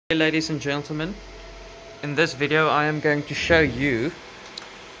Hey ladies and gentlemen, in this video I am going to show you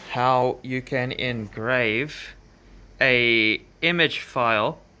how you can engrave a image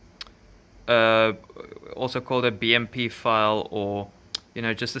file, also called a BMP file, or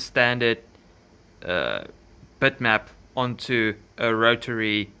just a standard bitmap onto a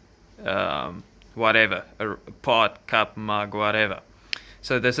rotary whatever, a pot, cup, mug, whatever.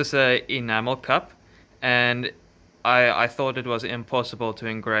 So this is a enamel cup, and I thought it was impossible to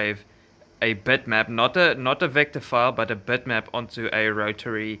engrave a bitmap, not a vector file, but a bitmap onto a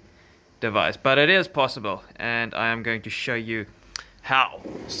rotary device. But it is possible, and I am going to show you how.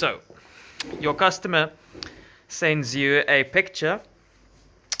 So your customer sends you a picture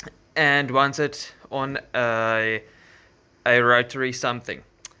and wants it on a rotary something.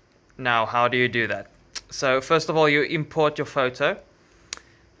 Now, how do you do that? So first of all, you import your photo,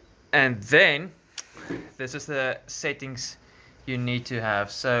 and then this is the settings you need to have.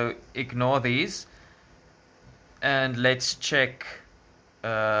 So ignore these and let's check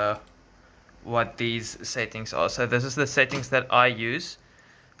what these settings are. So this is the settings that I use.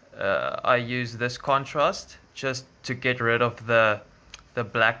 I use this contrast just to get rid of the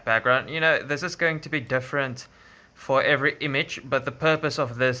black background. This is going to be different for every image, but the purpose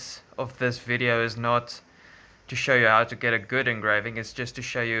of this video is not to show you how to get a good engraving. It's just to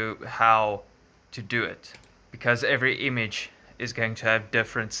show you how to do it, because every image is going to have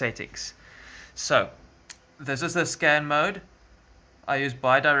different settings. So this is the scan mode. I use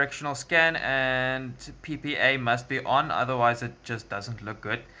bidirectional scan, and PPA must be on, otherwise it just doesn't look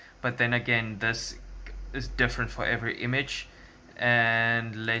good. But then again, this is different for every image.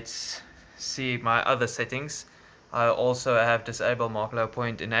 And let's see my other settings. I also have disable mark low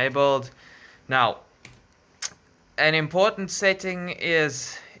point enabled. Now, an important setting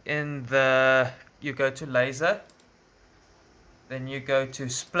is you go to laser, then you go to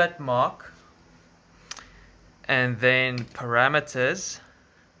split mark, and then parameters,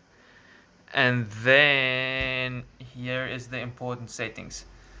 and then here is the important settings.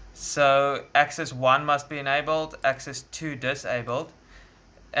 So axis 1 must be enabled, axis 2 disabled,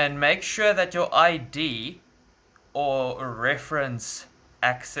 and make sure that your ID or reference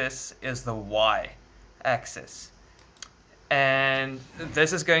axis is the Y axis. And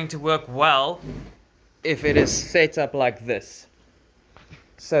this is going to work well if it is set up like this.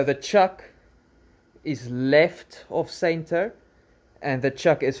 So the chuck is left of center and the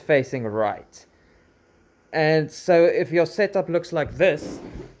chuck is facing right. And so if your setup looks like this,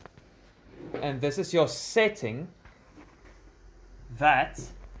 and this is your setting,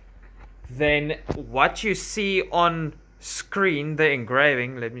 then what you see on screen, the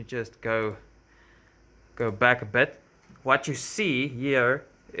engraving, let me just go back a bit. What you see here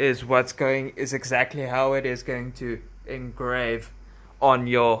is exactly how it is going to engrave on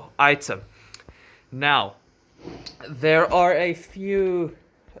your item. Now, there are a few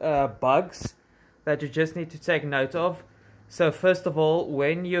bugs that you just need to take note of. So first of all,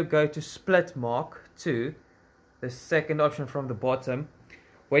 when you go to split mark 2, the second option from the bottom,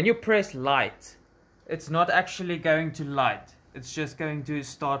 when you press light, it's not actually going to light, it's just going to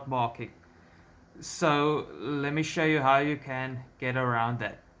start marking. So let me show you how you can get around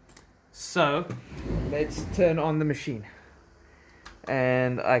that. So let's turn on the machine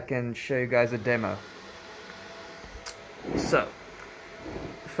and I can show you guys a demo. So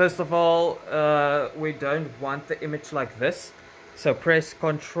first of all, we don't want the image like this, so press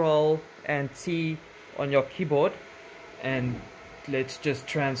Ctrl and T on your keyboard, and let's just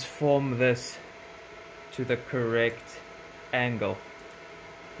transform this to the correct angle,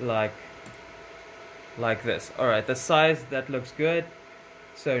 like this. Alright, the size, that looks good.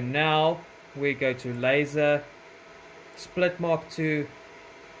 So now we go to laser, split mark 2,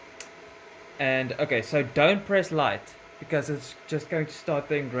 and okay, so don't press light because it's just going to start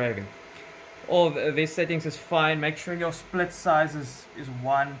the engraving. All these settings is fine. Make sure your split size is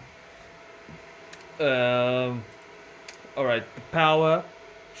 1. Alright, the power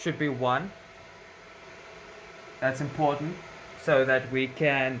should be 1. That's important, so that we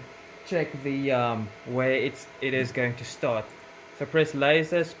can check the where it is going to start. So press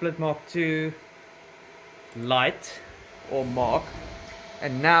laser, split mark 2, light or mark,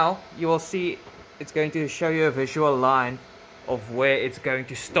 and now you will see it's going to show you a visual line of where it's going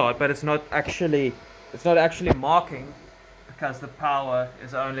to start, but it's not actually marking because the power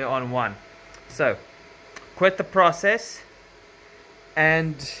is only on 1. So quit the process,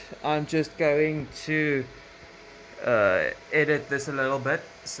 and I'm just going to edit this a little bit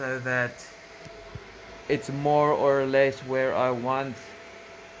so that it's more or less where I want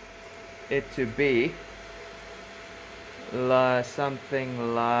it to be.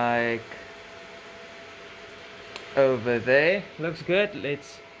 something like over there. Looks good.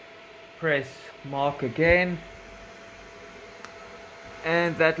 Let's press mark again,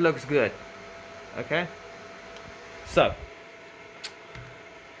 and that looks good. Okay, so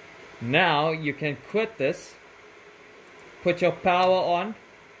now you can quit this, put your power on,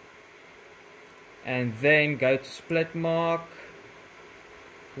 and then go to split mark,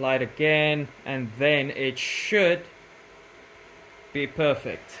 light again, and then it should be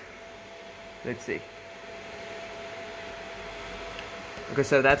perfect. Let's see. Okay,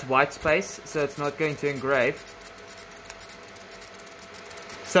 so that's white space, so it's not going to engrave.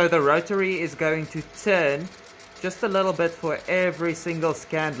 So the rotary is going to turn just a little bit for every single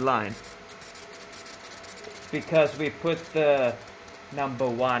scanned line, because we put the number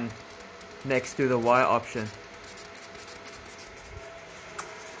 1 next to the Y option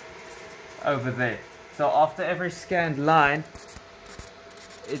over there. So after every scanned line,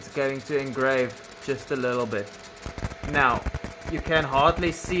 it's going to engrave just a little bit. Now, you can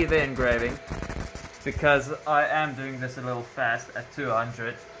hardly see the engraving because I am doing this a little fast at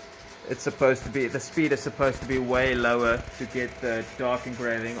 200. It's supposed to be, the speed is supposed to be way lower to get the dark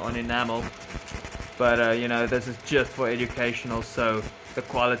engraving on enamel. But you know, this is just for educational, so the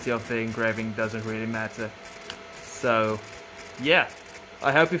quality of the engraving doesn't really matter. So yeah,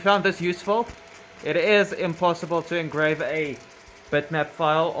 I hope you found this useful. It is impossible to engrave a bitmap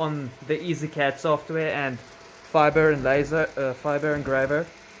file on the EasyCAD software and fiber and laser fiber engraver.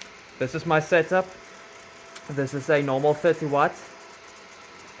 This is my setup. This is a normal 30 watt,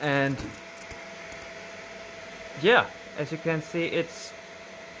 and yeah, as you can see, it's,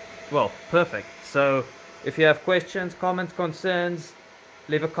 well, perfect. So if you have questions, comments, concerns,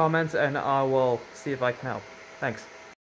 leave a comment and I will see if I can help. Thanks.